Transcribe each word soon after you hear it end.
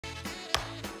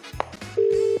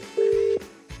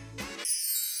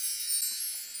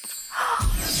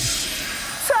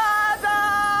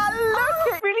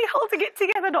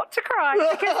together not to cry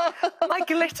because my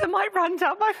glitter might run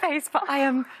down my face, but I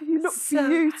am You look so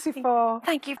beautiful. happy.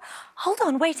 Thank you. Hold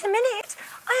on, wait a minute.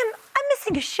 I'm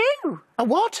missing a shoe. A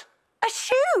what? A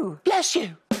shoe. Bless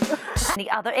you. And the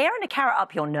other ear and a carrot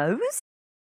up your nose.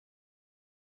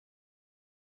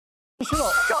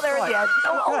 Got there at the end.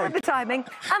 All with the timing.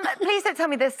 Please don't tell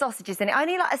me there's sausages in it. I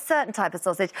only like a certain type of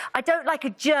sausage. I don't like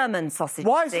a German sausage.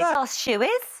 Why is that? Last shoe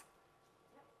is.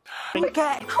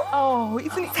 Okay. Oh,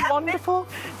 isn't it wonderful?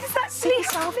 Is that Sit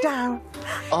yourself down.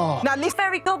 Oh. Now listen.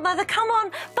 Fairy godmother, come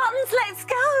on. Buttons, let's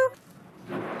go.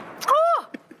 Oh,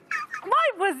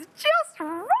 mine was just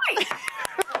right.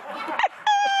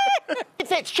 It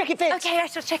fits. Check it fits. Okay, I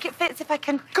shall check it fits if I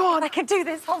can. Go on. I can do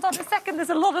this. Hold on a second. There's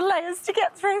a lot of layers to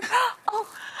get through. Oh,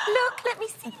 look, let me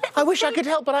see. I wish I could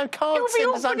help, but I can't. It'll be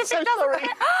Cinders, awkward I'm if so it doesn't sorry.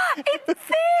 fit. It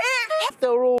fits.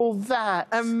 They're all that.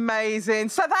 Amazing.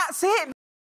 So that's it.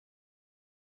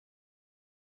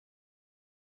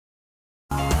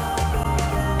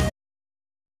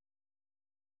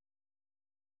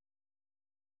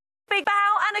 Big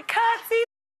bow and a curtsy.